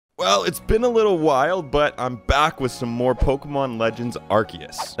Well, it's been a little while, but I'm back with some more Pokemon Legends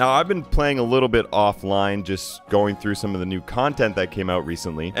Arceus. Now, I've been playing a little bit offline, just going through some of the new content that came out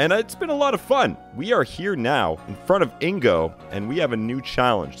recently, and it's been a lot of fun. We are here now in front of Ingo, and we have a new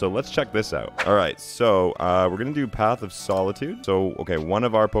challenge, so let's check this out. All right, so we're going to do Path of Solitude. So, okay, one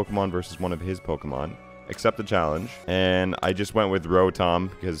of our Pokemon versus one of his Pokemon. Accept the challenge, and I just went with Rotom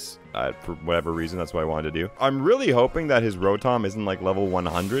because for whatever reason that's what I wanted to do. I'm really hoping that his Rotom isn't like level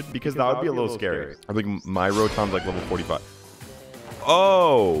 100 because that would be a little scary. I think my Rotom's like level 45.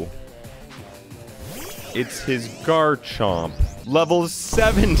 Oh, it's his Garchomp, level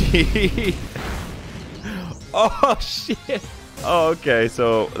 70. Oh shit. Oh, okay,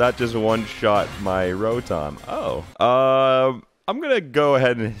 so that just one-shot my Rotom. Oh, I'm gonna go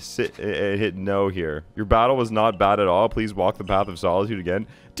ahead and hit no here. Your battle was not bad at all. Please walk the Path of Solitude again.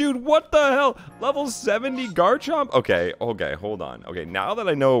 Dude, what the hell? Level 70 Garchomp? Okay, hold on. Okay, now that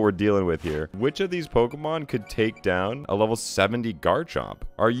I know what we're dealing with here, which of these Pokemon could take down a level 70 Garchomp?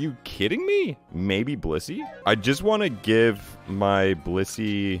 Are you kidding me? Maybe Blissey? I just want to give my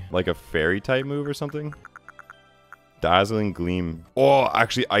Blissey like a fairy type move or something. Dazzling Gleam. Oh,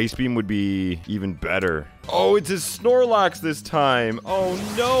 actually, Ice Beam would be even better. Oh, it's his Snorlax this time. Oh,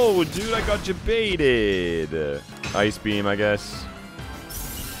 no, dude, I got you baited. Ice Beam, I guess.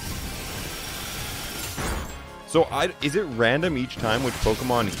 So, is it random each time which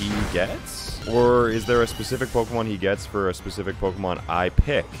Pokemon he gets? Or is there a specific Pokemon he gets for a specific Pokemon I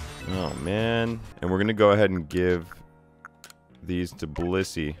pick? Oh, man. And we're going to go ahead and give these to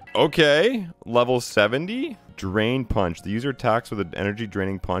Blissey. Okay, level 70. Drain Punch. The user attacks with an energy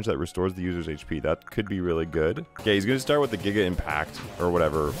draining punch that restores the user's HP. That could be really good. Okay, he's going to start with the Giga Impact or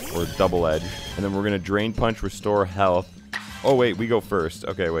whatever, or Double Edge. And then we're going to Drain Punch, restore health. Oh, wait, we go first.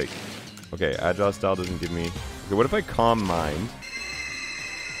 Okay, wait. Okay, Agile Style doesn't give me... Okay, what if I Calm Mind?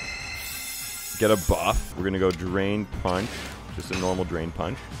 Get a buff. We're going to go Drain Punch. Just a normal Drain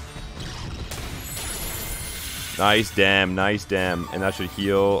Punch. Nice damn, nice damn. And that should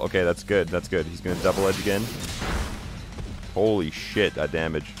heal. Okay, that's good, that's good. He's going to Double Edge again. Holy shit, that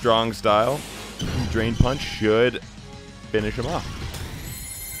damage. Strong Style. Drain Punch should finish him off.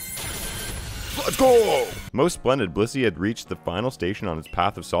 Let's go! Most Splendid. Blissey had reached the final station on its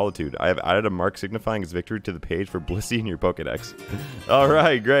Path of Solitude. I have added a mark signifying its victory to the page for Blissey in your Pokedex.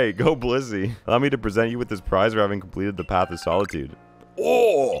 Alright, great. Go Blissey. Allow me to present you with this prize for having completed the Path of Solitude.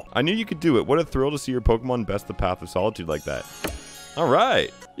 Oh! I knew you could do it. What a thrill to see your Pokemon best the Path of Solitude like that.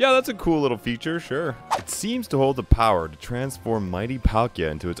 Alright. Yeah, that's a cool little feature, sure. It seems to hold the power to transform mighty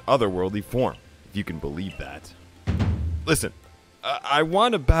Palkia into its otherworldly form, if you can believe that. Listen, I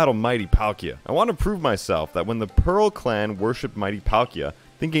want to battle mighty Palkia. I want to prove myself that when the Pearl clan worshipped mighty Palkia,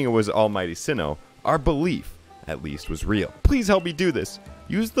 thinking it was almighty Sinnoh, our belief, at least, was real. Please help me do this.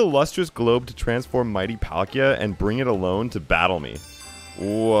 Use the lustrous globe to transform mighty Palkia and bring it alone to battle me.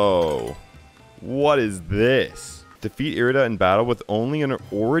 Whoa. What is this? Defeat Irida in battle with only an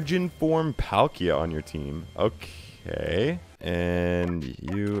origin form Palkia on your team. Okay. And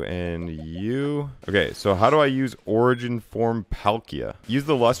you. Okay, so how do I use origin form Palkia? Use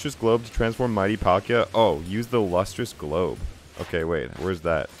the lustrous globe to transform mighty Palkia. Oh, use the lustrous globe. Okay, wait. Where's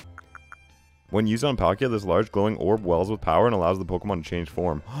that? When used on Palkia, this large glowing orb wells with power and allows the Pokemon to change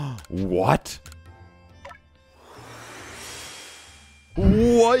form. What?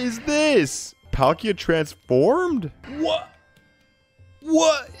 What is this? Palkia transformed? What?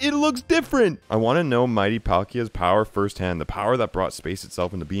 What? It looks different. I want to know mighty Palkia's power firsthand, the power that brought space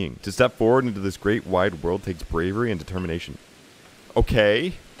itself into being. To step forward into this great wide world takes bravery and determination.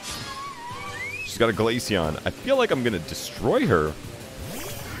 Okay. She's got a Glaceon. I feel like I'm going to destroy her.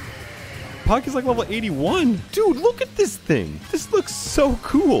 Palkia's like level 81. Dude, look at this thing. This looks so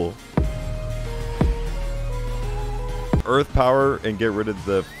cool. Earth power and get rid of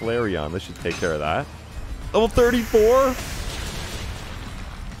the Flareon. This should take care of that. Level 34.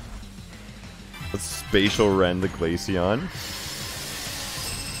 Let's Spatial Rend the Glaceon.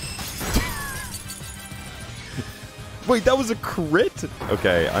 Wait, that was a crit?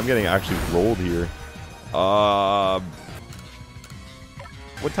 Okay, I'm getting actually rolled here.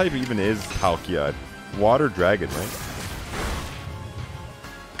 What type even is Palkia? Water Dragon, right?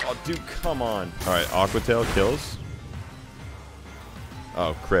 Oh, dude, come on. Alright, Aqua Tail kills.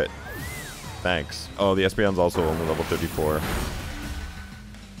 Oh, crit. Thanks. Oh, the Espeon's also only level 34.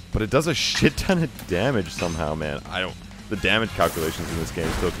 But it does a shit ton of damage somehow, man. The damage calculations in this game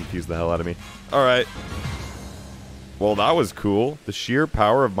still confuse the hell out of me. Alright. Well, that was cool. The sheer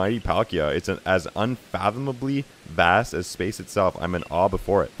power of mighty Palkia. It's as unfathomably vast as space itself. I'm in awe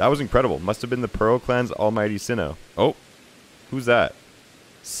before it. That was incredible. Must have been the Pearl Clan's almighty Sinnoh. Oh. Who's that?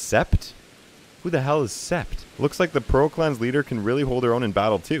 Sept? Who the hell is Sept? Looks like the Pearl Clan's leader can really hold her own in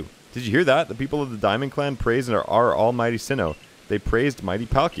battle too. Did you hear that? The people of the Diamond Clan praised our almighty Sinnoh. They praised mighty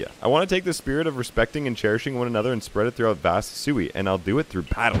Palkia. I want to take the spirit of respecting and cherishing one another and spread it throughout vast Sui, and I'll do it through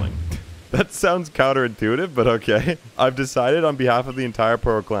battling. That sounds counterintuitive, but okay. I've decided on behalf of the entire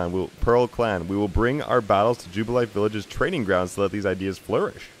Pearl Clan, we will bring our battles to Jubilife Village's training grounds to let these ideas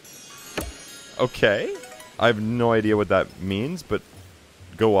flourish. Okay. I have no idea what that means, but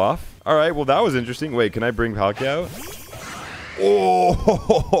go off. Alright, well that was interesting. Wait, can I bring Palkia out?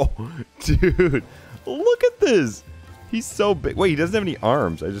 Oh, dude. Look at this. He's so big. Wait, he doesn't have any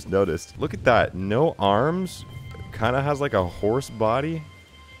arms. I just noticed. Look at that. No arms. Kind of has like a horse body.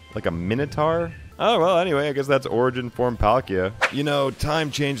 Like a minotaur. Oh, well, anyway, I guess that's origin form Palkia. You know,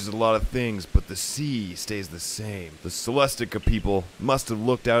 time changes a lot of things, but the sea stays the same. The Celestica people must have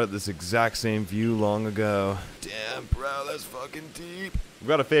looked out at this exact same view long ago. Damn, bro, that's fucking deep. We've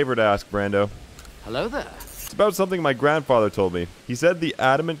got a favor to ask, Brando. Hello there. It's about something my grandfather told me. He said the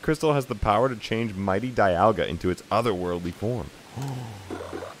adamant crystal has the power to change mighty Dialga into its otherworldly form.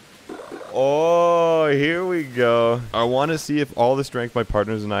 Oh, here we go. I want to see if all the strength my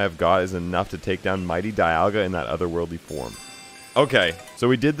partners and I have got is enough to take down mighty Dialga in that otherworldly form. Okay, so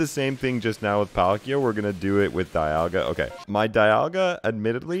we did the same thing just now with Palkia. We're going to do it with Dialga. Okay, my Dialga,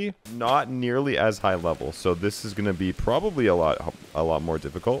 admittedly, not nearly as high level. So this is going to be probably a lot more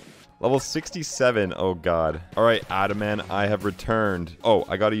difficult. Level 67, oh god. Alright, Adaman, I have returned. Oh,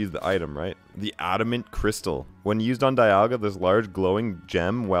 I gotta use the item, right? The Adamant Crystal. When used on Dialga, this large glowing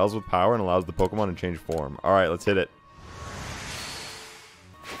gem wells with power and allows the Pokemon to change form. Alright, let's hit it.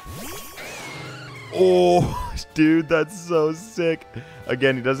 Oh, dude, that's so sick.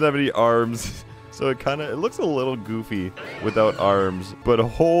 Again, he doesn't have any arms. So it looks a little goofy without arms. But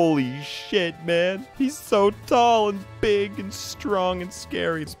holy shit, man. He's so tall and big and strong and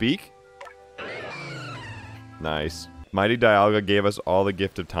scary. Speak? Nice. Mighty Dialga gave us all the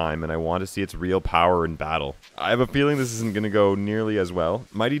gift of time, and I want to see its real power in battle. I have a feeling this isn't going to go nearly as well.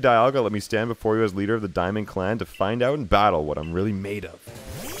 Mighty Dialga, let me stand before you as leader of the Diamond Clan to find out in battle what I'm really made of.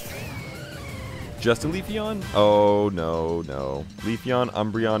 Just a Leafeon? Oh, no, no. Leafeon,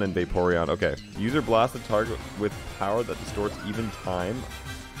 Umbreon, and Vaporeon. Okay. User blast the target with power that distorts even time.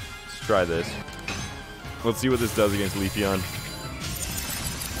 Let's try this. Let's see what this does against Leafeon.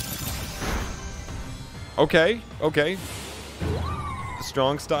 Okay, okay.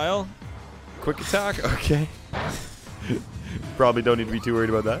 Strong style. Quick attack. Okay. Probably don't need to be too worried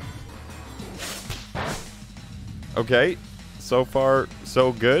about that. Okay. So far,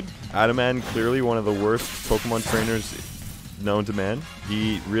 so good. Adaman, clearly one of the worst Pokemon trainers known to man.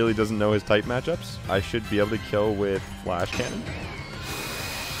 He really doesn't know his type matchups. I should be able to kill with Flash Cannon.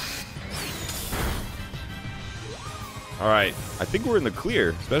 Alright, I think we're in the clear,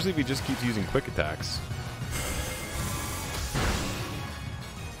 especially if he just keeps using quick attacks.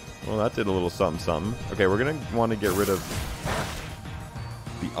 Well, that did a little something something. Okay, we're going to want to get rid of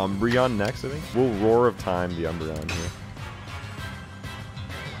the Umbreon next, I think. We'll Roar of Time the Umbreon here.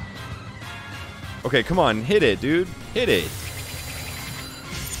 Okay, come on, hit it, dude. Hit it.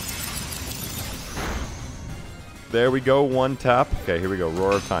 There we go, one tap. Okay, here we go,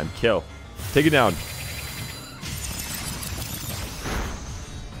 Roar of Time. Kill. Take it down.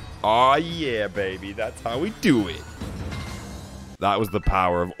 Aw, yeah, baby. That's how we do it. That was the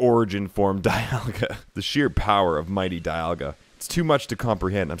power of Origin Form Dialga. The sheer power of mighty Dialga. It's too much to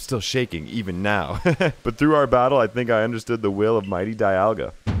comprehend. I'm still shaking, even now. But through our battle, I think I understood the will of mighty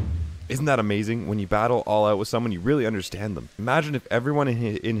Dialga. Isn't that amazing? When you battle all out with someone, you really understand them. Imagine if everyone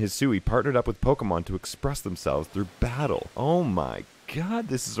in Hisui partnered up with Pokemon to express themselves through battle. Oh my god,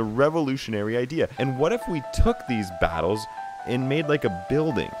 this is a revolutionary idea. And what if we took these battles and made like a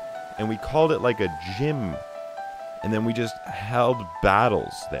building, and we called it like a gym, and then we just held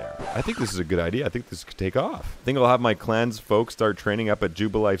battles there? I think this is a good idea. I think this could take off. I think I'll have my clan's folks start training up at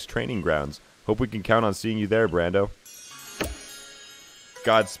Jubilife's training grounds. Hope we can count on seeing you there, Brando.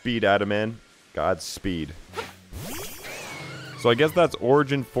 Godspeed, Adaman. Godspeed. So I guess that's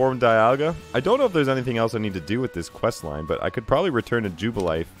Origin Form Dialga. I don't know if there's anything else I need to do with this quest line, but I could probably return to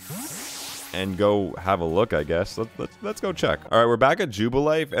Jubilife and go have a look, I guess. Let's go check. All right, we're back at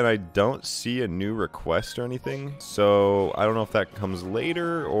Jubilife, and I don't see a new request or anything. So I don't know if that comes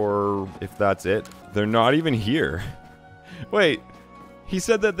later or if that's it. They're not even here. Wait, he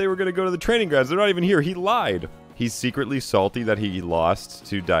said that they were going to go to the training grounds. They're not even here. He lied. He's secretly salty that he lost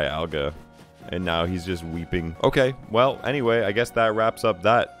to Dialga, and now he's just weeping. Okay, well, anyway, I guess that wraps up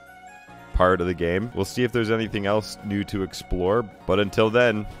that part of the game. We'll see if there's anything else new to explore, but until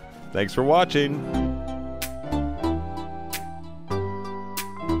then, thanks for watching.